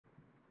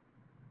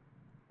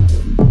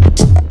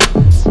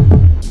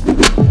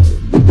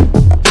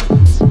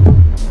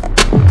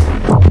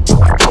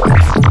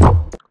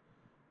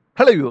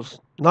Hi views,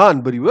 நான்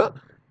அன்பறிவு.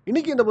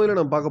 இன்னைக்கு இந்த பதிவில்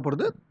நம்ம பார்க்க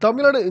போகிறது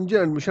Tamil Nadu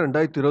engineer admission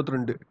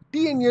 2022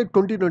 DNA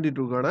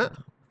 2022க்கான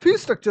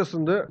fees structures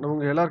வந்து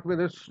நமக்கு எல்லாருக்குமே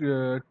இந்த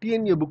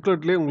டிஎன்ஏ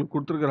புக்லெட்லேயே உங்களுக்கு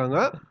கொடுத்துருக்குறாங்க.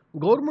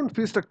 கவர்மெண்ட்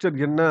ஃபீஸ்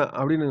ஸ்ட்ரக்சர் என்ன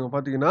அப்படின்னு நீங்கள்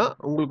பார்த்தீங்கன்னா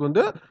உங்களுக்கு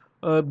வந்து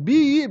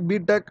பிஇ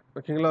பிடெக்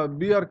ஓகேங்களா,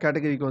 பிஆர்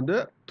கேட்டகரிக்கு வந்து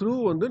த்ரூ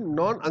வந்து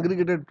நான்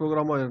அக்ரிகேட்டட்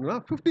ப்ரோக்ராமாக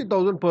இருந்தால்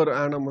 50,000 பெர்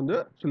ஆனம் வந்து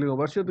சொல்லுங்கள்,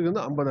 வருஷத்துக்கு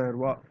வந்து 50,000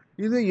 ரூபா.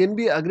 இது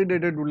என்பி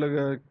அக்ரிடேட்டட் உள்ள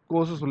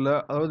கோர்சஸ் உள்ள,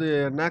 அதாவது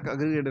நேக்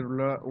அக்ரிடேட்டட்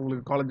உள்ள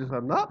உங்களுக்கு காலேஜஸாக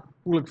இருந்தால்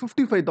உங்களுக்கு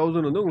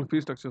 55,000 வந்து உங்களுக்கு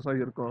ஃபீஸ்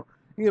ஸ்ட்ரக்சர்ஸாக இருக்கும்.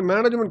 நீங்கள்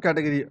மேனேஜ்மெண்ட்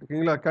கேட்டகரி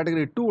ஓகேங்களா,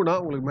 கேட்டகரி 2னா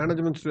உங்களுக்கு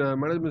மேனேஜ்மெண்ட்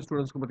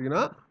ஸ்டூடெண்ட்ஸ்க்கு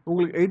பார்த்தீங்கன்னா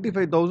உங்களுக்கு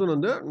 85,000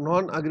 வந்து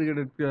நான்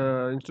அக்ரிகேட்டட்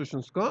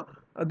இன்ஸ்டியூஷன்ஸ்க்கும்,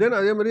 தென்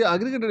அதே மாதிரி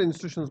அக்ரிகேட்டட்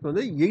இன்ஸ்டியூஷன்ஸ்க்கு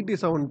வந்து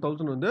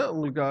 87,000 வந்து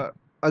உங்களுக்கு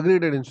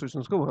அக்ரிகேட்டட்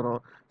இன்ஸ்டியூஷன்ஸ்க்கு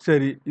வரும்.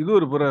 சரி, இது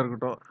ஒரு புறம்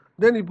இருக்கட்டும்.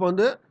 தென் இப்போ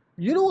வந்து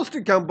யூனிவர்சிட்டி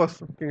கேம்பஸ்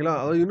ஓகேங்களா,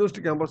 அதாவது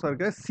யூனிவர்சிட்டி கேம்பஸாக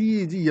இருக்க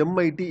சிஇஜி,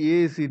 எம்ஐடி,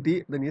 ஏஐசிடி,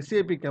 தென்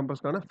எஸ்ஏபி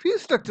கேம்பஸ்க்கான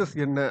ஃபீஸ் ஸ்ட்ரக்சர்ஸ்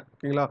என்ன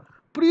ஓகேங்களா,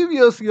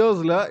 ப்ரீவியஸ்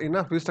இயர்ஸில்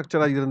என்ன ஃபீஸ்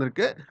ஸ்ட்ரக்சராக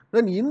இருந்திருக்கு,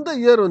 தென் இந்த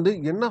இயர் வந்து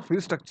என்ன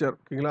ஃபீஸ் ஸ்ட்ரக்சர்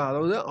ஓகேங்களா,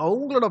 அதாவது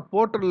அவங்களோட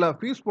போர்ட்டலில்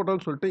ஃபீஸ்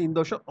போர்ட்டல் சொல்லிட்டு இந்த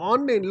வருஷம்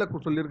ஆன்லைனில்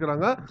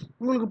சொல்லியிருக்கிறாங்க.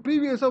 உங்களுக்கு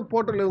ப்ரீவியஸாக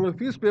போர்ட்டலில்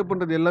உங்களுக்கு ஃபீஸ் பே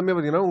பண்ணுறது எல்லாமே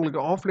பார்த்தீங்கன்னா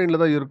உங்களுக்கு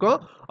ஆஃப்லைனில் தான் இருக்கும்.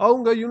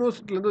 அவங்க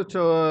யூனிவர்சிட்டிலேருந்து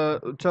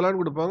செலான்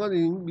கொடுப்பாங்க. அது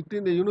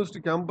வித்தின் இந்த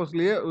யூனிவர்சிட்டி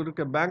கேம்பஸ்லேயே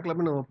இருக்க பேங்க்கில்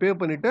போய் நம்ம பே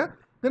பண்ணிவிட்டு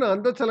தென்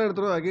அந்த செலான்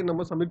எடுத்துகிட்டு அகைன்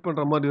நம்ம சப்மிட்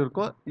பண்ணுற மாதிரி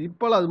இருக்கும்.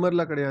 இப்போலாம் அது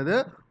மாதிரிலாம் கிடையாது.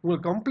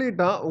 உங்களுக்கு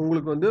கம்ப்ளீட்டாக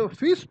உங்களுக்கு வந்து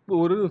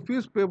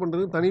ஃபீஸ் பே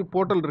பண்ணுறதுக்கு தனி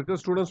போர்ட்டல் இருக்குது,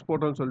 ஸ்டூடெண்ட்ஸ்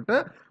போர்ட்டல்னு சொல்லிட்டு.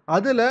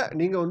 அதில்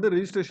நீங்கள் வந்து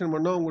ரெஜிஸ்ட்ரேஷன்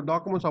பண்ண, உங்கள்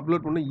டாக்குமெண்ட்ஸ்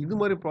அப்லோட் பண்ண, இது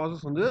மாதிரி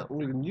ப்ராசஸ் வந்து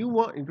உங்களுக்கு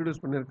நியூவாக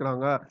இன்ட்ரடியூஸ்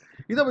பண்ணியிருக்கிறாங்க.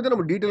 இதை பற்றி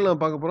நம்ம டீட்டெயிலாக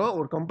பார்க்க போகிறோம்.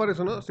 ஒரு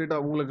கம்பேரிசனும்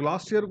ஸ்ட்ரெயிட்டாக உங்களுக்கு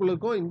லாஸ்ட்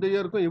இயருக்குள்ளக்கும் இந்த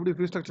இயருக்கும் எப்படி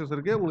ஃபீஸ் ஸ்ட்ரக்சர்ஸ்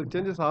இருக்குது, உங்களுக்கு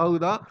சேஞ்சஸ்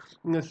ஆகுதா,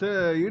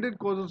 எய்டட்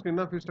கோர்சஸ்க்கு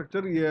என்ன ஃபீஸ்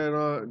ஸ்ட்ரக்சர்,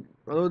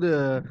 அதாவது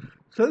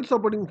செல்ஃப்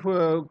சப்போர்ட்டிங்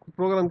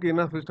ப்ரோக்ராம்க்கு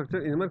என்ன ஃபீஸ்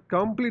ஸ்ட்ரக்சர், இது மாதிரி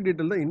கம்ப்ளீட்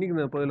டீட்டெயில் தான் இன்றைக்கி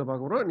இந்த பதிவில்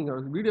பார்க்க போகிறோம்.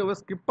 நீங்கள் வீடியோவை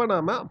ஸ்கிப்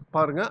பண்ணாமல்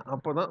பாருங்கள்,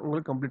 அப்போ தான்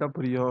உங்களுக்கு கம்ப்ளீட்டாக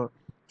புரியும்.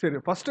 சரி,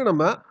 ஃபஸ்ட்டு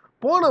நம்ம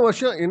போன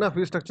வருஷம் என்ன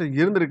ஃபீஸ் ஸ்ட்ரக்சர்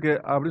இருந்திருக்கு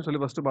அப்படின்னு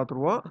சொல்லி ஃபஸ்ட்டு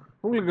பார்த்துருவோம்.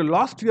 உங்களுக்கு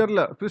லாஸ்ட்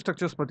இயரில் ஃபீஸ்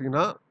ஸ்ட்ரக்சர்ஸ்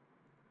பார்த்தீங்கன்னா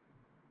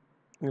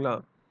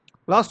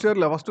லாஸ்ட்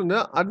இயரில் ஃபஸ்ட்டு வந்து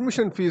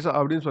அட்மிஷன் ஃபீஸ்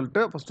அப்படின்னு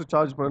சொல்லிட்டு ஃபஸ்ட்டு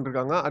சார்ஜ்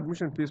பண்ணிருக்காங்க.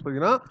 அட்மிஷன் ஃபீஸ்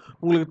பார்த்தீங்கன்னா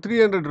உங்களுக்கு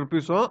 300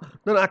 ருபீஸும்,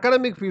 தென்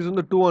அகாடமிக் ஃபீஸ்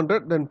வந்து 200,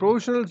 தென்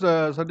professional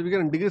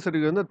certificate and degree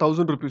certificate வந்து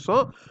 1000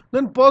 ருபீஸும்,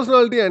 தென்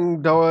பர்சனாலிட்டி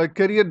அண்ட்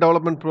கெரியர்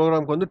டெவலப்மெண்ட்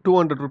ப்ரோக்ராம்க்கு வந்து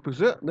 200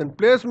 ருபீஸு, தென்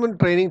பிளேஸ்மெண்ட்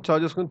ட்ரைனிங்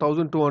சார்ஜஸ்க்கு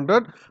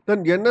 1200,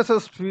 தென்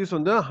என்எஸ்எஸ் ஃபீஸ்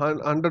வந்து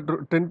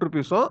 110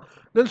 ருபீஸும்,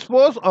 தென்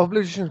ஸ்போர்ட்ஸ்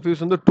அப்ளிகேஷன்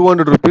ஃபீஸ் வந்து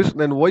 200 ருபீஸ்,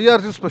 தென்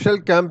ஒய்ஆர்சி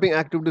ஸ்பெஷல் கேம்பிங்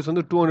ஆக்டிவிட்டீஸ்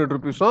வந்து 200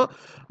 ருபீஸும்,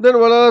 தென்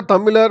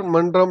தமிழர்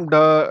மன்றம்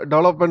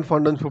டெவலப்மெண்ட்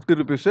ஃபண்ட் வந்து 50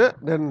 ருபீஸு,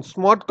 தென்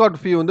ஸ்மார்ட் கார்டு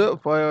ஃபீ வந்து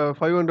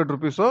 500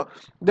 ருபீஸும்,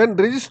 தென்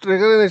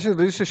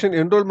ரெஜிஸ்ட்ரேஷன்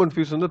என்ரோல்மெண்ட்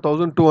ஃபீஸ் வந்து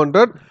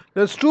 1200,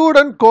 தென்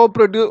ஸ்டூடெண்ட்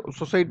கோஆப்ரேட்டிவ்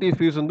சொசைட்டி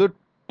ஃபீஸ் வந்து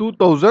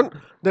 2000,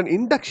 தென்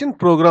induction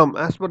program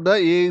as per the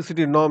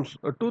AICTE norms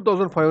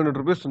 2500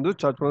 rupees வந்து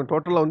சார்ஜ் பண்ணுவாங்க.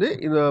 டோட்டலாக வந்து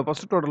இந்த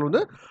ஃபஸ்ட் டோட்டல்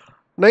வந்து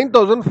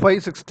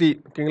 9560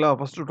 ஓகேங்களா,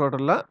 ஃபஸ்ட்டு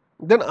டோட்டலில்.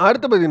 தென்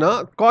அடுத்து பார்த்தீங்கன்னா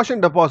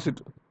காஷன் டெபாசிட்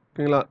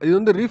ஓகேங்களா, இது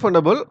வந்து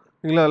ரீஃபண்டபிள்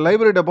ஓகேங்களா.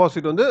 லைப்ரரி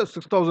டெபாசிட் வந்து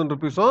 6000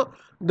 ருபீஸும்,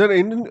 தென்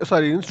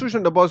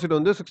இன்ஸ்டியூஷன் டெபாசிட்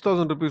வந்து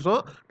 6000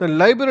 ருபீஸும், தென்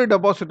லைப்ரரி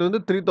டெபாசிட்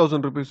வந்து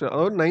 3000 ருபீஸ்,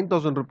 அதாவது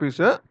 9000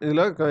 ருபீஸு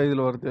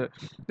இதில் வருது.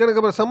 எனக்கு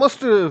அப்புறம்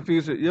செமஸ்டர்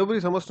ஃபீஸ்,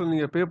 எவ்ரி செமஸ்டர்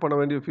நீங்கள் பே பண்ண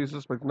வேண்டிய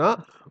ஃபீஸஸ் பார்த்தீங்கன்னா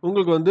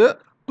உங்களுக்கு வந்து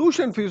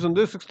டியூஷன் ஃபீஸ்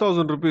வந்து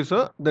 6000 ருபீஸு,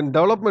 தென்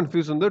டெவலப்மெண்ட்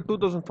ஃபீஸ் வந்து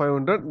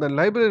 2500, தென்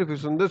லைப்ரரி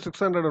ஃபீஸ் வந்து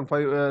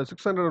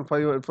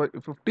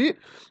 650,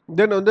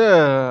 தென் வந்து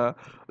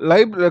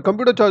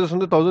கம்ப்யூட்டர் சார்ஜஸ்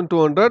வந்து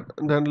 1200,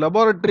 தென்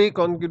லெபார்டரி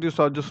கான்கியூட்டிவ்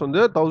சார்ஜஸ்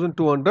வந்து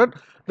 1200,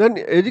 தென்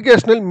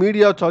எஜுகேஷனல்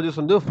மீடியா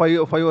சார்ஜஸ் வந்து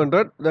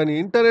 500, தென்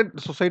இன்டர்நெட்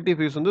சொசைட்டி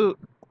ஃபீஸ் வந்து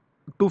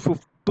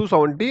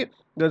 270,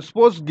 தென்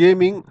ஸ்போர்ட்ஸ்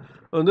கேமிங்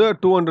வந்து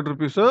 200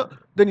 ருபீஸும்,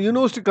 தென்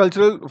யூனிவர்சிட்டி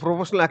கல்ச்சரல்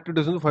ப்ரொஃபஷனல்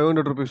ஆக்டிவிட்டீஸ் வந்து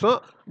 500 ருபீஸும்,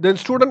 தென்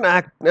student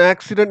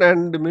accident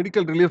and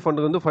medical relief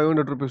fund வந்து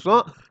 500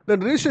 ருபீஸும்,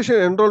 தென்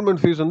ரிஜிஸ்ட்ரேஷன்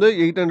என்ரோல்மெண்ட் ஃபீஸ் வந்து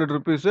 800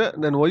 ருபீஸு,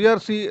 தென்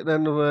ஒய்ஆர்சி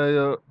தென்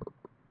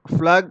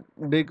ஃப்ளாக்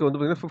டேக்கு வந்து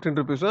பார்த்தீங்கன்னா 15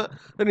 ருபீஸு,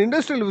 தென்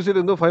இண்டஸ்ட்ரியல் விசிட்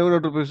வந்து 500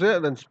 ருபீஸு,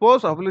 தென்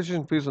ஸ்போர்ட்ஸ்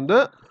அப்ளிகேஷன் ஃபீஸ் வந்து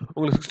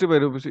உங்களுக்கு 65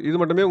 ருபீஸ். இது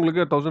மட்டுமே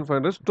உங்களுக்கு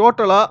 1500.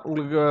 டோட்டலாக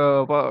உங்களுக்கு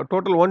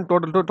டோட்டல் 1,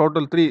 டோட்டல் 2,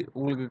 டோட்டல் 3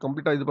 உங்களுக்கு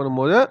கம்ப்ளீட்டாக இது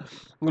பண்ணும்போது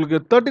உங்களுக்கு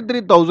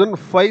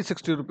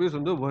 33,560 ருபீஸ்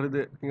வந்து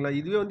வருது ஓகேங்களா.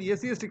 இதுவே வந்து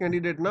எஸ்சிஎஸ்டி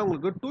கேண்டிடேட்னா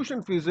உங்களுக்கு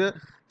டியூஷன் ஃபீஸு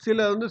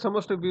சில வந்து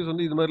செமஸ்டர் ஃபீஸ்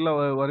வந்து இது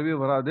மாதிரிலாம் வரவே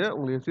வராது.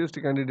 உங்களுக்கு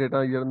எஸ்சிஎஸ்டி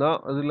கேண்டிடேட்டாக இருந்தால்,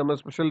 அது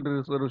இல்லாமல் ஸ்பெஷல்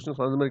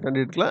ரிசர்வேஷன்ஸ் அது மாதிரி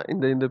கேண்டிடேட்லாம்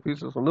இந்த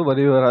ஃபீஸஸ் வந்து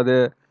வரவே வராது.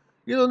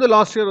 இது வந்து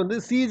லாஸ்ட் இயர் வந்து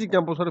சிஇஜி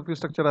கேம்பஸோட ஃபீஸ்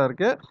ஸ்ட்ரக்சராக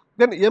இருக்குது.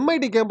 தென்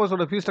எம்ஐடி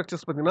கேம்பஸோட ஃபீஸ்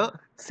ஸ்ட்ரக்சர்ஸ் பார்த்தீங்கன்னா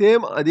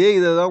சேம் அதே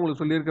இதை தான்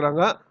உங்களுக்கு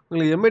சொல்லியிருக்கிறாங்க.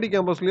 உங்களுக்கு எம்ஐடி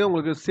கேம்பஸ்லேயும்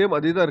உங்களுக்கு சேம்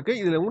அதே தான் இருக்குது.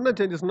 இதில் என்ன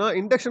சேஞ்சஸ்னா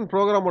இண்டக்ஷன்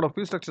ப்ரோக்ராமோட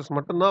ஃபீஸ் ஸ்ட்ரக்சர்ஸ்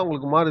மட்டும்தான்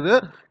உங்களுக்கு மாறுது.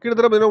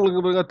 கிட்டத்தட்ட பார்த்தீங்கன்னா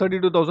உங்களுக்கு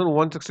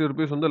 32,160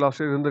 ருபீஸ் வந்து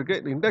லாஸ்ட் இயர் இருந்திருக்கு.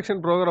 இந்த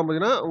இண்டக்ஷன் ப்ரோக்ராம்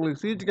பார்த்தீங்கன்னா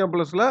உங்களுக்கு சிஇஜி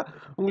கேம்பஸில்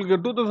உங்களுக்கு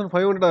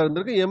 2500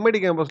 இருந்திருக்கு,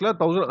 எம்ஐடி கேம்பஸில்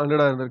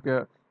 1100 இருந்திருக்கு.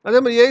 அதே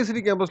மாதிரி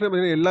ஏஐசிடி கேம்பஸ்லேயும்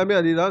பார்த்தீங்கன்னா எல்லாமே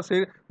அதே தான்.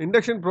 சரி,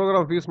 இண்டக்ஷன்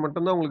ப்ரோக்ராம் ஃபீஸ்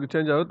மட்டும் தான் உங்களுக்கு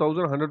சேஞ்ச் ஆகுது.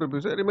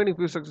 ₹1100. ரிமைனிங்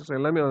ஃபீஸ் ஸ்ட்ரக்சர்ஸ்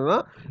எல்லாமே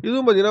அதுதான்.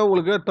 இதுவும் பார்த்தீங்கன்னா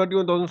உங்களுக்கு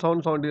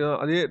 31,770 தான்.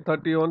 அதே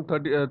 31,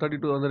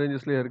 32 அந்த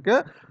ரேஞ்சஸ்லேயே இருக்குது.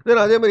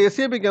 தென் அதே மாதிரி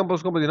எஸ்ஏபி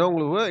கேம்பஸ்க்கும் பார்த்தீங்கன்னா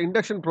உங்களுக்கு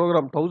இண்டக்ஷன்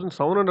ப்ரோக்ராம்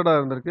 1700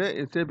 இருந்திருக்கு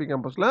எஸ்ஏபி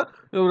கேம்பஸில்.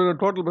 ஒரு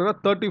டோட்டல் பார்த்தீங்கன்னா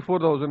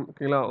 34,000.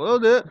 ஓகேங்களா?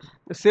 அதாவது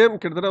சேம்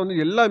கிட்டத்தட்ட வந்து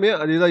எல்லாமே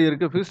அதே தான்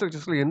இருக்குது. ஃபீஸ்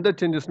ஸ்ட்ரக்சர்ஸில் எந்த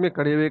சேஞ்சஸுமே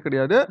கிடையவே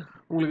கிடையாது.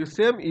 உங்களுக்கு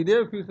சேம் இதே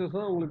ஃபீஸஸ்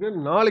தான் உங்களுக்கு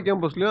 4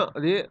 கேம்பஸ்லையும்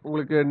அதே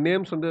உங்களுக்கு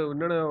நேம்ஸ் வந்து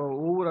என்னென்ன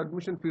ஒவ்வொரு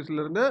அட்மிஷன்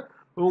ஃபீஸ்லேருந்து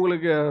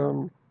உங்களுக்கு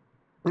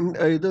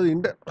இது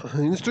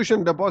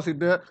இன்ஸ்டியூஷன்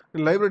டெபாசிட்டு,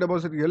 லைப்ரரி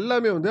டெபாசிட்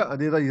எல்லாமே வந்து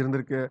அதே தான்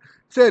இருந்திருக்கு.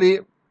 சரி,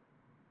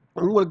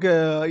 உங்களுக்கு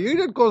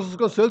எய்டட்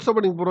கோர்ஸஸ்க்கும் செல்ஃப்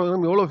சப்போர்ட்டிங்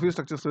ப்ரோக்ராம் எவ்வளோ ஃபீஸ்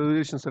ஸ்ட்ரக்சர்ஸ்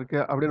வேரியேஷன்ஸ்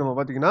இருக்குது அப்படின்னு நம்ம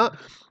பார்த்தீங்கன்னா,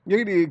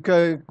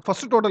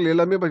 ஃபர்ஸ்ட் டோட்டல்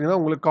எல்லாமே பார்த்தீங்கன்னா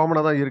உங்களுக்கு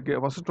காமனாக தான் இருக்குது.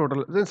 First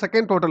total, then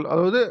second total,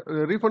 அதாவது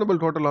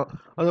ரீஃபண்டபிள் டோட்டலாம்.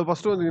 அது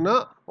ஃபஸ்ட்டு வந்தீங்கன்னா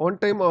ஒன்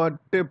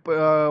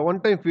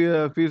டைம்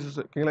ஃபீஸஸ்.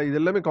 ஓகேங்களா? இது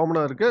எல்லாமே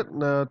காமனாக இருக்குது.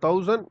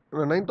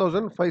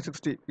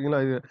 9,560. ஓகேங்களா?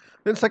 இது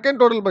தென் செகண்ட்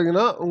டோட்டல்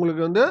பார்த்தீங்கன்னா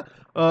உங்களுக்கு வந்து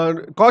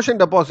காஷன்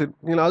டெபாசிட்.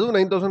 ஓகேங்களா? அதுவும்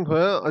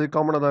 9,000 அது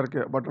காமனாக தான்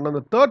இருக்குது. பட் ஆனால்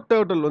அந்த தேர்ட்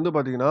டோட்டல் வந்து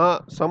பார்த்தீங்கன்னா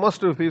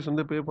செமஸ்டர் ஃபீஸ்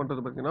வந்து பே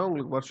பண்ணுறது பார்த்தீங்கன்னா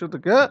உங்களுக்கு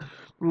வருஷத்துக்கு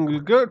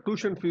உங்களுக்கு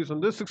டியூஷன் ஃபீஸ்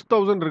வந்து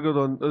 6,000 இருக்கிறது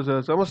வந்து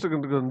செமஸ்டருக்கு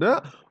இருக்கிறது வந்து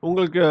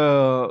உங்களுக்கு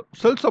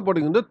செல்ஃப்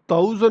சப்போர்ட்டிங் வந்து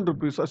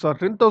 ₹1,000 சாரி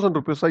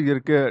 ₹10,000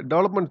 இருக்குது.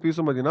 டெவலப்மெண்ட்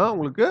ஃபீஸும் பார்த்தீங்கன்னா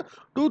உங்களுக்கு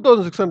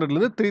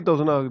 2,600லேருந்து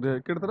 3,000 ஆகுது.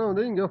 கிட்டத்தட்ட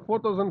வந்து இங்கே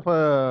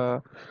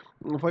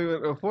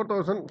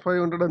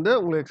 4,500 வந்து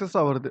உங்களுக்கு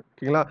எக்ஸஸாக வருது.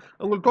 ஓகேங்களா?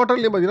 உங்களுக்கு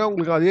டோட்டல்லையும் பார்த்தீங்கன்னா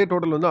உங்களுக்கு அதே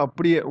டோட்டல் வந்து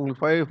அப்படியே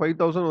உங்களுக்கு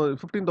 5,000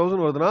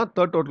 15,000 வருதுன்னா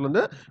தேர்ட் டோட்டல்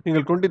வந்து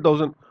நீங்கள்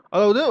 20,000.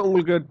 அதாவது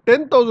உங்களுக்கு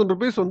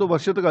 ₹10,000 வந்து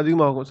வருஷத்துக்கு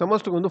அதிகமாகும்.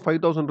 செமஸ்டருக்கு வந்து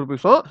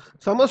 ₹5,000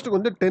 செமஸ்டருக்கு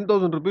வந்து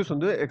 ₹10,000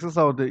 வந்து எக்ஸஸ்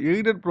ஆகுது.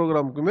 எய்டட்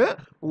ப்ரோக்ராமுக்குமே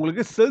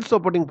உங்களுக்கு செல்ஃப்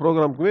சப்போர்ட்டிங்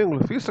ப்ரோக்ராமுக்குமே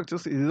உங்களுக்கு ஃபீஸ்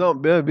ஸ்ட்ரக்சர்ஸ் இதுதான்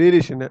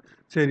வேரியேஷனு.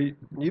 சரி,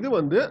 இது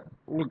வந்து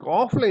உங்களுக்கு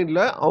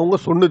ஆஃப்லைனில் அவங்க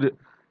சொன்னது.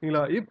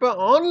 ஓகேங்களா? இப்போ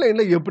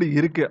ஆன்லைனில் எப்படி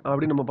இருக்குது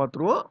அப்படின்னு நம்ம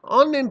பார்த்துருவோம்.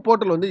 ஆன்லைன்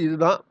போர்ட்டல் வந்து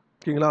இதுதான்.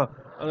 ஓகேங்களா?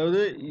 அதாவது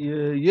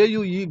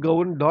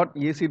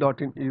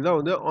auegov.ac.in இதுதான்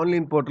வந்து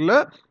ஆன்லைன் போர்ட்டலில்.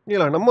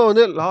 இல்லைங்களா? நம்ம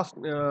வந்து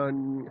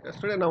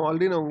எஸ்டர்டே நான்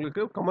ஆல்ரெடி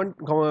உங்களுக்கு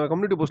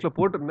கம்யூனிட்டி போஸ்ட்டில்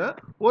போட்டிருந்தேன்.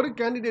 ஒரு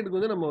கேண்டிடேட்டுக்கு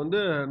வந்து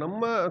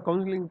நம்ம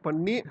கவுன்சிலிங்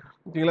பண்ணி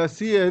ஓகேங்களா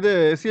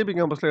எஸ்ஏபி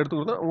கேம்பஸில் எடுத்து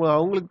கொடுத்தோம்.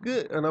 அவங்களுக்கு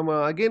நம்ம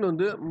அகெயின்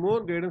வந்து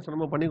மோர் கைடன்ஸ்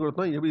நம்ம பண்ணி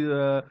கொடுத்தோம். எப்படி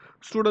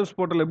ஸ்டூடெண்ட்ஸ்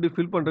போர்ட்டல் எப்படி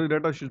ஃபில் பண்ணுறது,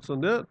 டேட்டா ஷீட்ஸ்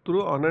வந்து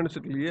த்ரூ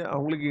அனாலிசிட்டிலேயே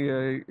அவங்களுக்கு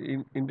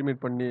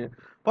இன்டிமேட் பண்ணி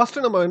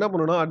ஃபஸ்ட்டு நம்ம என்ன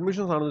பண்ணணும்னா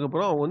அட்மிஷன்ஸ்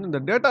ஆனதுக்கப்புறம் அவங்க வந்து இந்த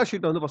டேட்டா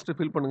ஷீட்டை வந்து ஃபஸ்ட்டு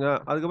ஃபில் பண்ணுங்கள்.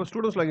 அதுக்கப்புறம்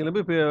ஸ்டூடெண்ட்ஸ் லாகின்ல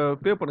போய்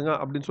பே பண்ணுங்கள்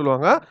அப்படின்னு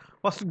சொல்லுவாங்க.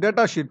 First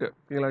data sheet.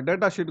 ஓகேங்களா?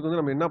 டேட்டா ஷீட்டுக்கு வந்து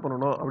நம்ம என்ன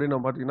பண்ணணும் அப்படின்னு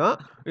நம்ம பார்த்தீங்கன்னா,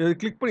 இது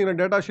கிளிக் பண்ணிங்கன்னா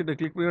டேட்டா ஷீட்டை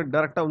கிளிக் பண்ணி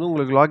டேரெக்டாக வந்து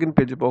உங்களுக்கு லாகின்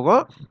பேஜ்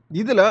போகும்.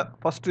 இதில்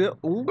ஃபஸ்ட்டு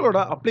உங்களோட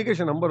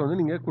அப்ளிகேஷன் நம்பர் வந்து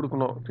நீங்கள்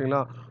கொடுக்கணும்.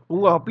 ஓகேங்களா?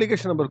 உங்கள்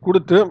அப்ளிகேஷன் நம்பர்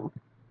கொடுத்து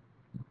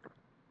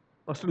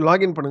ஃபஸ்ட்டு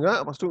லாகின்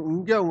பண்ணுங்கள். ஃபஸ்ட்டு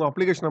இங்கே உங்கள்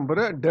application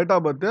number, date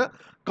of birth,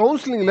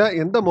 கவுன்சிலிங்கில்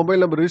எந்த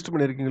மொபைல் நம்பர் ரிஜிஸ்டர்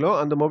பண்ணியிருக்கீங்களோ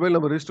அந்த மொபைல்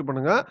நம்பர் ரிஜிஸ்டர்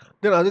பண்ணுங்கள்.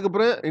 தென்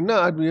அதுக்கப்புறம்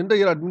எந்த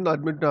இயர்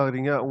அட்மிட்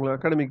ஆகுறீங்க உங்கள்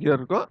அகாடமிக் இயர்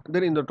இருக்கும்.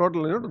 தென் இந்த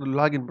டோட்டல்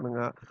லாகின்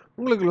பண்ணுங்கள்.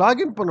 உங்களுக்கு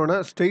லாகின் பண்ணோன்னே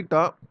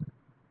ஸ்ட்ரெயிட்டாக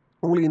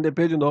உங்களுக்கு இந்த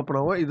பேஜ் வந்து ஓப்பன்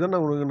ஆகும். இதுதான்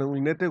நான்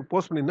உங்களுக்கு நேற்றே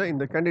போஸ்ட் பண்ணியிருந்தேன்.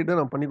 இந்த கேண்டிடேட்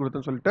நான் பண்ணி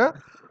கொடுத்தேன்னு சொல்லிட்டு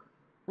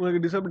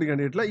உங்களுக்கு டிசபிலிட்டி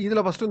கேண்டிடேட்டில்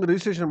இதில் ஃபஸ்ட்டு வந்து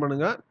ரெஜிஸ்ட்ரேஷன்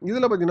பண்ணுங்கள்.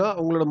 இதில் பார்த்தீங்கன்னா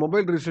உங்களோட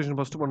மொபைல் ரெஜிஸ்ட்ரேஷன்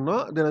ஃபஸ்ட்டு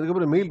பண்ணணும். தென்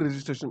அதுக்கப்புறம் மெயில்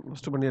ரெஜிஸ்ட்ரேஷன்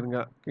ஃபஸ்ட்டு பண்ணிடுங்க.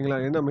 ஓகேங்களா?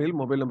 என்ன மெயில்,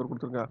 மொபைல் நம்பர்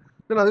கொடுத்துருங்க.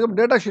 தென் அதுக்கப்புறம்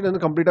டேட்டா ஷீட்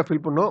வந்து கம்ப்ளீட்டாக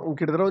ஃபில் பண்ணணும்.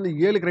 உங்களுக்கு கிட்டத்தட்ட வந்து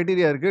 7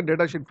 கிரைட்டீரியா இருக்குது.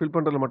 டேட்டா ஷீட் ஃபில்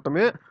பண்ணுறதுல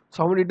மட்டுமே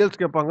 7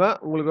 டீட்டெயில்ஸ் கேட்பாங்க.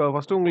 உங்களுக்கு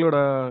ஃபஸ்ட்டு உங்களோட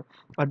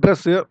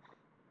அட்ரஸ்ஸு,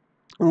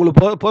 உங்களுக்கு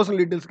பர்சனல்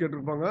டீட்டெயில்ஸ்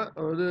கேட்டிருப்பாங்க.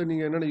 அதாவது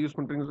நீங்கள் என்னென்ன யூஸ்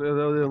பண்ணுறீங்க,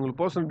 அதாவது உங்களுக்கு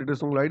பர்சனல்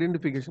டீட்டெயில்ஸ், உங்களோட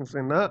ஐடென்டிஃபிகேஷன்ஸ்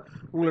என்ன,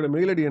 உங்களோட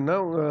மெயில் ஐடி என்ன,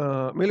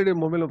 மெயில் ஐடி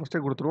மொபைலில்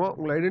ஃபஸ்ட்டே கொடுத்துருவோம்.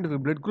 உங்களை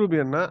பிளட் குரூப்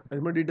என்ன,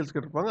 அது மாதிரி டீட்டெயில்ஸ்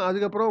கேட்டிருப்பாங்க.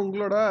 அதுக்கப்புறம்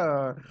உங்களோட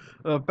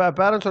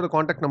பேரண்ட்ஸோட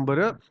காண்டாக்ட்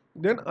நம்பரு,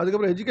 தென்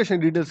அதுக்கப்புறம்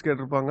எஜுகேஷன் டீட்டெயில்ஸ்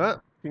கேட்டிருப்பாங்க.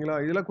 ஓகேங்களா?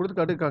 இதெல்லாம்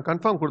கொடுத்து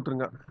கன்ஃபார்ம்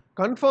கொடுத்துருங்க.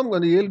 கன்ஃபார்ம்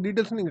அந்த 7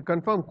 டீட்டெயில்ஸ் நீங்கள்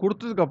கன்ஃபார்ம்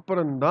கொடுத்ததுக்கு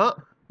அப்புறம் தான்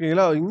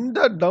ஓகேங்களா இந்த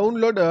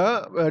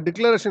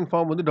டிக்ளரேஷன்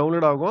ஃபார்ம் வந்து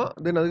டவுன்லோட் ஆகும்.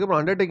 தென்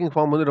அதுக்கப்புறம் அண்டர்டேக்கிங்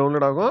ஃபார்ம் வந்து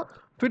டவுன்லோட் ஆகும்.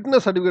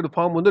 ஃபிட்னஸ் சர்டிஃபிகேட்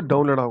ஃபார்ம் வந்து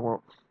டவுன்லோட் ஆகும்.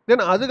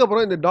 தென்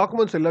அதுக்கப்புறம் இந்த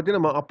டாக்குமெண்ட்ஸ் எல்லாத்தையும்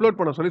நம்ம அப்லோட்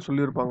பண்ண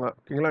சொல்லியிருப்பாங்க.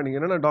 ஓகேங்களா? நீங்கள்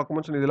என்னென்ன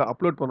டாக்குமெண்ட்ஸ் இதில்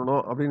அப்லோட்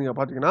பண்ணணும் அப்படின்னு நீங்கள்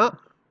பார்த்தீங்கன்னா,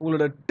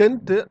 உங்களோட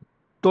 10th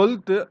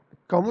 12th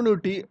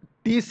கம்யூனிட்டி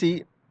டிசி.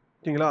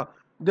 ஓகேங்களா?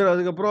 தென்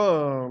அதுக்கப்புறம்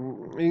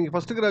நீங்கள்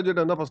ஃபஸ்ட்டு கிராஜுவேட்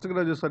இருந்தால் ஃபஸ்ட்டு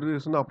கிராஜுவேட்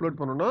சர்வீஸ் வந்து அப்லோட்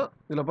பண்ணணும்.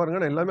 இதில்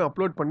பாருங்கள் நான் எல்லாமே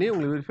அப்லோட் பண்ணி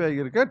உங்களுக்கு வெரிஃபை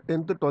ஆகியிருக்கேன்.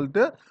 10th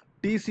 12th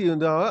டிசி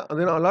வந்து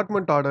தென்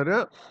அலாட்மெண்ட் ஆர்டரு,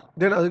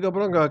 தென்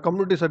அதுக்கப்புறம்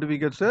கம்யூனிட்டி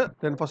சர்டிஃபிகேட்ஸு,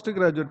 தென் ஃபஸ்ட்டு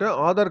கிராஜுவேட்டு,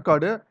 ஆதார்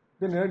கார்டு,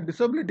 தென்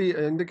டிசபிலிட்டி,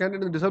 இந்த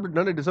கேண்டிடேட்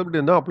டிசபிலிட்டி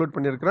வந்து அப்லோட்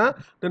பண்ணியிருக்கிறேன்.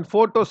 தென்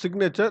ஃபோட்டோ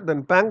சிக்னேச்சர்,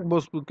 தென் bank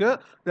pass book,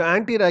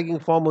 anti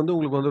ragging form வந்து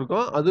உங்களுக்கு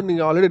வந்திருக்கும். அது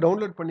நீங்கள் ஆல்ரெடி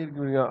டவுன்லோட்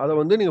பண்ணியிருக்கீங்க. அதை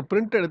வந்து நீங்கள்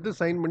பிரிண்ட் எடுத்து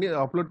சைன் பண்ணி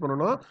அப்லோட்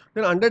பண்ணணும்.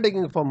 தென்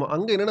அண்டர்டேக்கிங் ஃபார்ம்,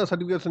 அங்கே என்னென்ன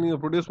சர்டிஃபிகேட்ஸ்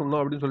நீங்கள் ப்ரொடியூஸ் பண்ணணும்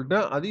அப்படின்னு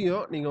சொல்லிட்டு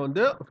அதையும் நீங்கள்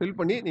வந்து ஃபில்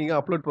பண்ணி நீங்கள்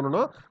அப்லோட்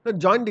பண்ணணும்.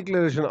 ஜாயின்ட்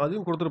டிக்ளரேஷன்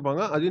அதையும்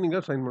கொடுத்துருப்பாங்க, அதையும்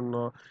நீங்கள் சைன்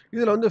பண்ணணும்.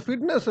 இதில் வந்து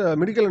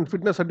மெடிக்கல் அண்ட்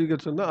ஃபிட்னஸ்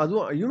சர்டிஃபிகேட்ஸ் வந்து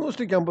அதுவும்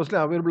யூனிவர்சிட்டி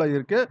கேம்பஸ்லேயே அவைலபிளாக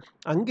இருக்குது.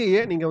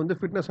 அங்கேயே நீங்கள் வந்து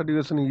ஃபிட்னஸ்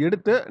சர்டிஃபிகேட்ஸ்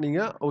எடுத்து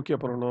நீங்கள்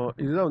ஓகே பண்ணணும்.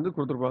 இதுதான் வந்து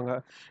கொடுத்துருப்பாங்க.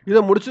 இதை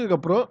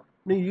முடிச்சதுக்கப்புறம்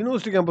நீங்கள்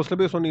யூனிவர்சிட்டி கேம்பஸில்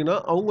போய் சொன்னீங்கன்னா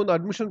அவங்க வந்து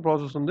அட்மிஷன்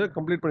ப்ராசஸ் வந்து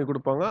கம்ப்ளீட் பண்ணி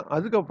கொடுப்பாங்க.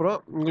 அதுக்கப்புறம்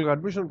உங்களுக்கு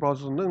அட்மிஷன்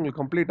ப்ராசஸ் வந்து உங்களுக்கு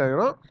கம்ப்ளீட்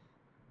ஆகிரும்.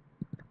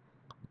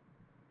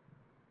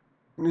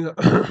 நீங்கள்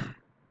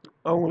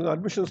அவங்களுக்கு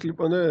அட்மிஷன்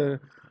ஸ்லிப் வந்து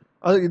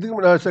அது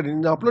இதுக்கு சரி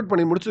நீங்கள் அப்லோட்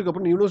பண்ணி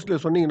முடிச்சதுக்கப்புறம்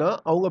யூனிவர்சிட்டியில் சொன்னீங்கன்னா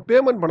அவங்க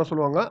பேமெண்ட் பண்ண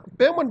சொல்லுவாங்க.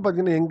 பேமெண்ட்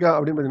பார்த்தீங்கன்னா எங்கே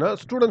அப்படின்னு பார்த்தீங்கன்னா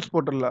ஸ்டூடெண்ட்ஸ்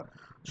போர்ட்டலில்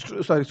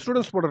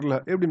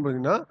எப்படின்னு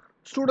பார்த்தீங்கன்னா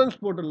ஸ்டூடெண்ட்ஸ்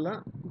போர்ட்டலில்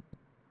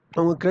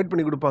அவங்க கிரியேட்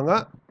பண்ணி கொடுப்பாங்க.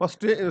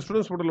 ஃபஸ்ட்டு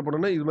ஸ்டூடெண்ட்ஸ் போர்ட்டலில்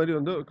போனோன்னா இது மாதிரி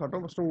வந்து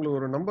கரெக்டாக ஃபஸ்ட்டு உங்களுக்கு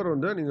ஒரு நம்பர்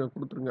வந்து நீங்கள்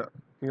கொடுத்துருங்க.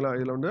 ஓகேங்களா?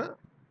 இதில் வந்து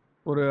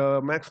ஒரு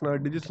மேக்ஸ்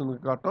டிஜிட்ஸ் வந்து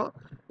காட்டும்.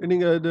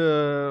 நீங்கள் இது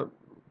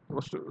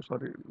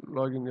ஃபஸ்ட்டு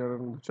லாகின்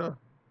இருந்துச்சா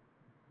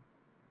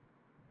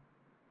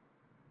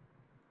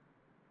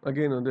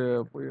அகெயின் வந்து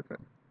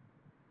போயிடுறேன்.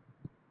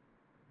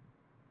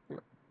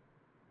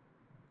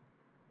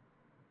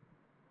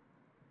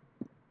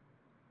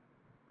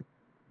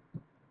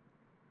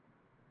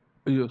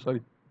 ஐயோ சாரி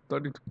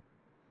 32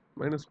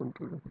 மைனஸ்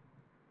பண்ணிட்டுருக்கேன்.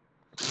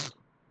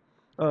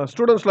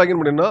 ஸ்டூடெண்ட்ஸ் லாகின்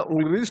பண்ணினா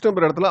உங்களுக்கு ரிஜிஸ்டர்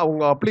நம்பர் இடத்துல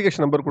அவங்க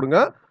அப்ளிகேஷன் நம்பர் கொடுங்க.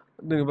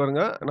 நீங்கள்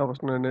பாருங்கள், நான்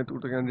ஃபஸ்ட் நேற்று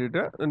கொடுத்த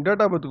கேண்டிடேட்டு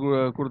டேட் ஆஃப் பர்த்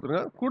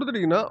கொடுத்துருங்க.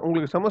 கொடுத்துட்டிங்கன்னா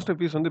உங்களுக்கு செமஸ்டர்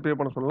ஃபீஸ் வந்து பே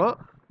பண்ண சொல்லலாம்.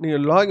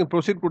 நீங்கள் லாகின்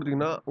ப்ரொசீட்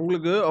கொடுத்தீங்கன்னா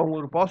உங்களுக்கு அவங்க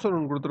ஒரு பாஸ்வேர்டு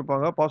ஒன்று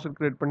கொடுத்துருப்பாங்க. பாஸ்வேர்ட்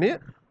க்ரியேட் பண்ணி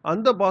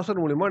அந்த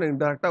பாஸ்வேர்டு மூலிமா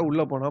நீங்கள் டேரெக்டாக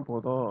உள்ளே போனால்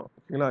போதும்.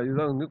 ஓகேங்களா?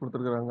 இதுதான் வந்து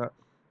கொடுத்துருக்குறாங்க.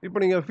 இப்போ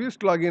நீங்கள் ஃபீஸ்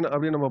லாகின்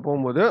அப்படின்னு நம்ம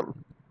போகும்போது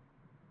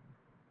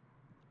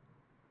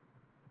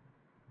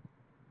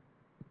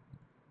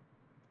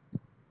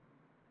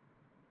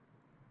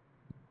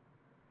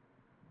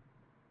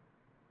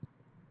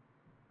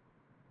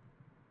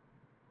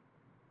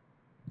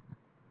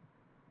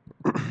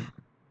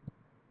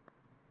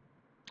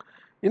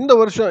இந்த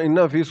வருஷம்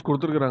என்ன ஃபீஸ்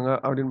கொடுத்துருக்குறாங்க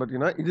அப்படின்னு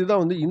பார்த்தீங்கன்னா, இதுதான்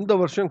வந்து இந்த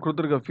வருஷம்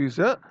கொடுத்துருக்க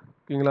ஃபீஸு.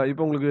 ஓகேங்களா?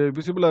 இப்போ உங்களுக்கு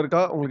விசிபிளாக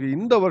இருக்கா? உங்களுக்கு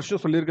இந்த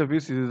வருஷம் சொல்லியிருக்க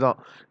ஃபீஸ் இதுதான்.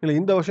 இல்லை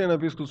இந்த வருஷம் என்ன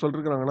ஃபீஸ்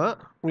சொல்லியிருக்கிறாங்கன்னா,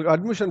 உங்களுக்கு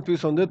அட்மிஷன்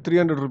ஃபீஸ் வந்து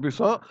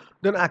 ₹300,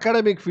 தென்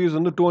அகாடமிக் ஃபீஸ்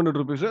வந்து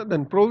 ₹200,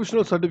 தென்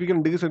provisional certificate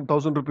and degree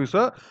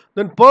 ₹1000,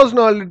 then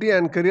personality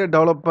and career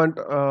development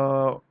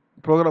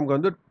ப்ரோக்ராம்க்கு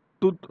வந்து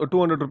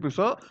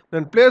 ₹200,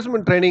 தென்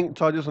பிளேஸ்மெண்ட் ட்ரைனிங்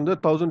சார்ஜஸ் வந்து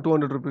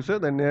 ₹1200,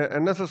 தென்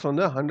என்எஸ்எஸ்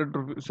வந்து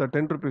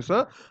 ₹10,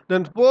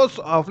 தென்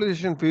போஸ்ட்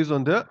அஃபிலியேஷன் ஃபீஸ்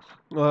வந்து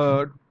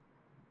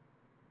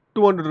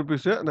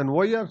 ₹200, தென்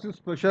ஒய்ஆர்சி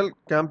ஸ்பெஷல்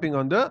கேம்பிங்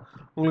வந்து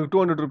உங்களுக்கு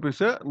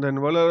 ₹200,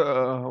 தென்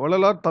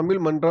வள்ளலார்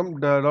தமிழ் மன்றம்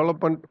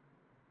டெவலப்மெண்ட்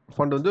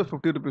ஃபண்ட் வந்து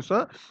 ₹50,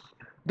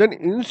 தென்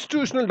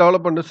இன்ஸ்டிடியூஷனல்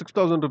டெவலப்மெண்ட்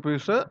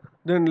 ₹6000,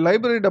 தென்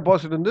லைப்ரரி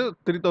டெபாசிட் வந்து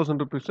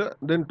 ₹3000,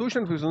 தென்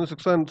டியூஷன் ஃபீஸ் வந்து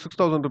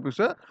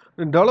 ₹6000,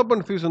 தென்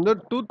டெவலப்மெண்ட் ஃபீஸ் வந்து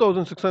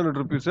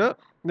 ₹2600,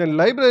 தென்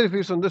லைப்ரரி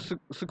ஃபீஸ் வந்து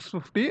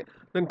 $650,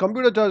 தென்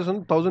கம்ப்யூட்டர் சார்ஜஸ்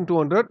வந்து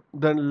 $1200,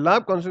 தென்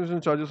லேப்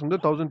கன்சல்டேஷன் சார்ஜஸ்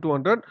வந்து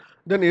 $1200,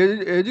 தென்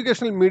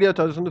எஜுகேஷனல் மீடியா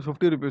சார்ஜஸ் வந்து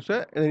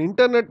 ₹50,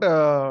 இன்டர்நெட்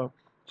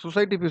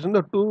சொசைட்டி ஃபீஸ்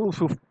வந்து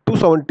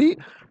 $270,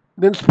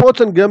 தென்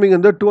ஸ்போர்ட்ஸ் அண்ட் கேமிங்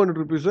வந்து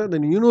 ₹200,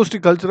 தென் university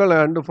cultural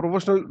and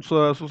professional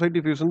society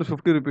fees வந்து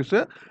 ₹50,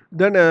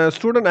 தென்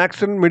student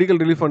accident medical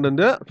relief fund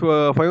வந்து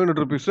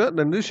 ₹500,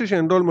 தென்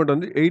ரிஜிஸ்ட்ரேஷன் என்ரோல்மெண்ட்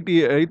வந்து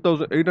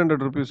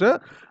 $800,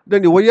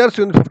 தென்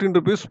ஒய்ஆர்சி வந்து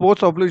 ₹15,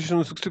 sports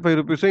application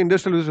 ₹65,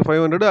 industrial visit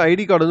 $500,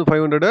 ID card வந்து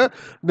 $500,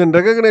 தென்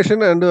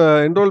recognition and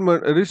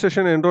enrolment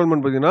registration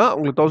enrolment பார்த்தீங்கன்னா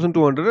உங்களுக்கு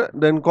 $1200,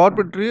 தென்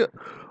கார்பரேட்டரி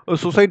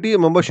society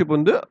membership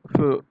வந்து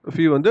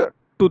ஃபீ வந்து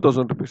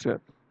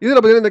 $2000. இதில்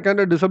பார்த்தீங்கன்னா இந்த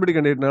கேண்டிடேட் டிசபிலிட்டி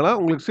கேண்டிடேட்னால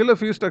உங்களுக்கு சில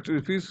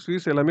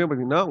ஃபீஸ் எல்லாமே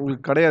பார்த்தீங்கன்னா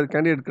உங்களுக்கு கிடையாது,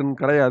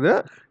 கேண்டிடேட்க்கு கிடையாது.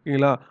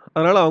 ஓகேங்களா?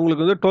 அதனால்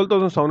அவங்களுக்கு வந்து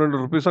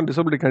 ₹12,700 தான்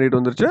டிசபிலிட்டி கேண்டிடேட்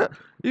வந்துருச்சு.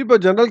 இப்போ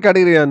ஜென்ரல்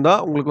கேட்டகரியாக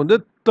இருந்தால் உங்களுக்கு வந்து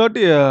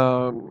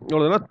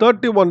எவ்வளோனா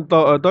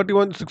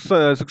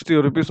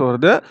 ₹31,660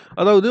 வருது.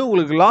 அதாவது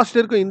உங்களுக்கு லாஸ்ட்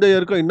இயருக்கும் இந்த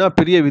இயருக்கும் என்ன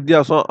பெரிய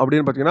வித்தியாசம்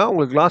அப்படின்னு பார்த்தீங்கன்னா,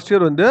 உங்களுக்கு லாஸ்ட்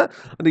இயர் வந்து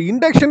அந்த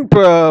இண்டக்ஷன்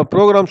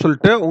ப்ரோக்ராம்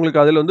சொல்லிட்டு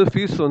உங்களுக்கு அதில் வந்து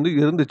ஃபீஸ் வந்து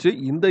இருந்துச்சு.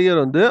 இந்த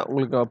இயர் வந்து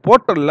உங்களுக்கு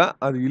போர்ட்டலில்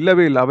அது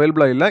இல்லவே இல்லை,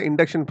 அவைலபிளாக இல்லை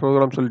இண்டக்ஷன்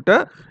ப்ரோக்ராம் சொல்லிட்டு.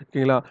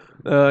 ஓகேங்களா?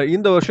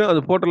 இந்த வருஷம் அது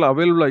போர்ட்டலில்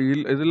அவைலபிளாக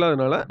இது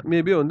இல்லாதனால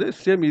மேபி வந்து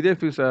சேம் இதே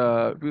ஃபீஸ்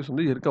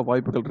வந்து இருக்க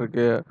வாய்ப்புகள்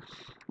இருக்குது.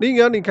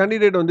 நீங்கள்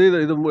கேண்டிடேட் வந்து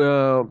இது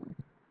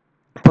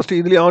ஃபஸ்ட்டு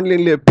இதுலேயே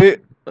ஆன்லைன்லேயே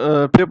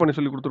பே பண்ணி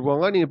சொல்லி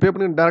கொடுத்துருப்பாங்க. நீங்கள் பே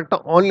பண்ணி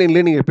டேரெக்டாக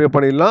ஆன்லைன்லேயே நீங்கள் பே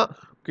பண்ணிடலாம்.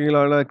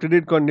 ஓகேங்களா?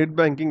 கிரெடிட் கார்டு, நெட்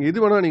பேங்கிங்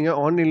எது வேணால் நீங்கள்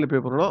ஆன்லைனில் பே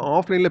பண்ணலாம்.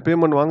 ஆஃப்லைனில்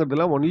பேமெண்ட்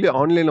வாங்குறதில்ல, ஒன்லி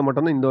ஆன்லைனில்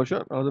மட்டும்தான் இந்த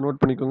வருஷம். அதை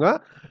நோட் பண்ணிக்கோங்க.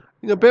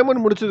 நீங்கள்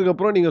பேமெண்ட்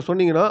முடிச்சதுக்கப்புறம் நீங்கள்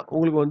சொன்னீங்கன்னா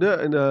உங்களுக்கு வந்து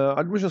இந்த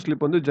அட்மிஷன்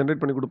ஸ்லிப் வந்து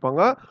ஜென்ரேட் பண்ணி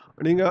கொடுப்பாங்க.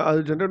 நீங்கள் அது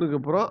ஜென்ரேட்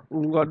பண்ணதுக்கப்புறம்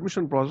உங்கள்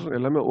அட்மிஷன் ப்ராசஸ்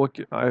எல்லாமே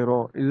ஓகே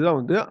ஆயிரும். இதுதான்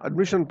வந்து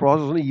அட்மிஷன்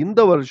ப்ராசஸ் வந்து இந்த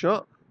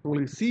வருஷம்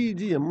உங்களுக்கு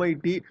சிஇஜி,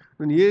 எம்ஐடி,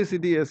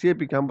 ஏசிடி,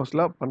 SAP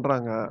கேம்பஸில்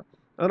பண்ணுறாங்க.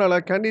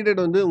 அதனால்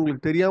கேண்டிடேட் வந்து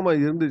உங்களுக்கு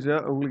தெரியாமல் இருந்துச்சு,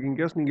 உங்களுக்கு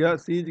இன்கேஸ் நீங்கள்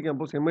சிஇஜி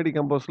கேம்பஸ், எம்ஐடி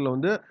கேம்பஸில்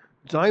வந்து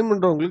ஜாயின்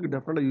பண்ணுறவங்களுக்கு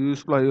டெஃபினட்டாக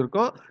யூஸ்ஃபுல்லாக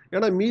இருக்கும்.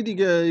 ஏன்னா மீதி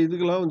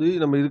இதுக்கெல்லாம் வந்து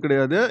நம்ம இது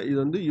கிடையாது. இது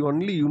வந்து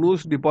ஒன்லி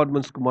யூனிவர்சிட்டி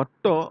டிபார்ட்மெண்ட்ஸ்க்கு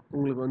மட்டும்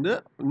உங்களுக்கு வந்து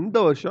இந்த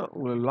வருஷம்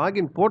உங்களுக்கு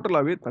லாகின்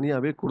போர்ட்டலாகவே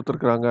தனியாகவே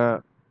கொடுத்துருக்குறாங்க.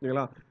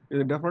 ஓகேங்களா?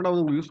 இது டெஃபினட்டாக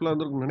வந்து உங்களுக்கு யூஸ்ஃபுல்லாக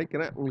இருந்திருக்கும்னு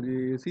நினைக்கிறேன். உங்களுக்கு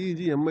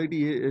CEG, MIT,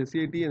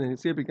 CID and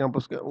SAP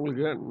கேம்பஸ்க்கு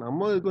உங்களுக்கு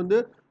நம்மளுக்கு வந்து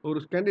ஒரு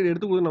கேண்டிடேட்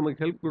எடுத்துக்கொடு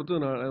நமக்கு ஹெல்ப்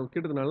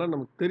கேட்டதுனால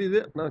நமக்கு தெரியுது.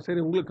 நான் சரி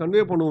உங்களுக்கு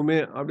கன்வே பண்ணுவோமே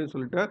அப்படின்னு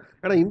சொல்லிட்டு.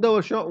 ஏன்னா இந்த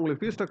வருஷம்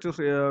உங்களுக்கு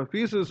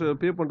ஃபீஸஸ்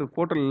பே பண்ணுற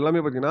போர்ட்டல்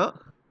எல்லாமே பார்த்தீங்கன்னா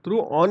த்ரூ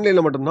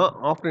ஆன்லைனில் மட்டும்தான்,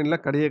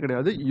 ஆஃப்லைனில்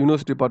கிடையாது.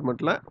 யூனிவர்சிட்டி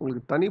டிபார்ட்மெண்ட்டில்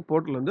உங்களுக்கு தனி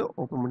போர்ட்டல் வந்து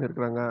ஓப்பன்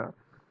பண்ணியிருக்கிறாங்க.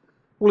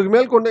 உங்களுக்கு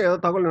மேற்கொண்டு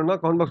ஏதாவது தகவல் வேணும்னா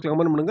கமெண்ட் பாக்ஸில்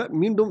கமெண்ட் பண்ணுங்கள்.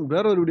 மீண்டும்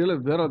வேற ஒரு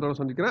வீடியோவில் வேற ஒரு தடவை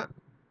சந்திக்கிறேன்.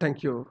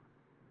 தேங்க்யூ.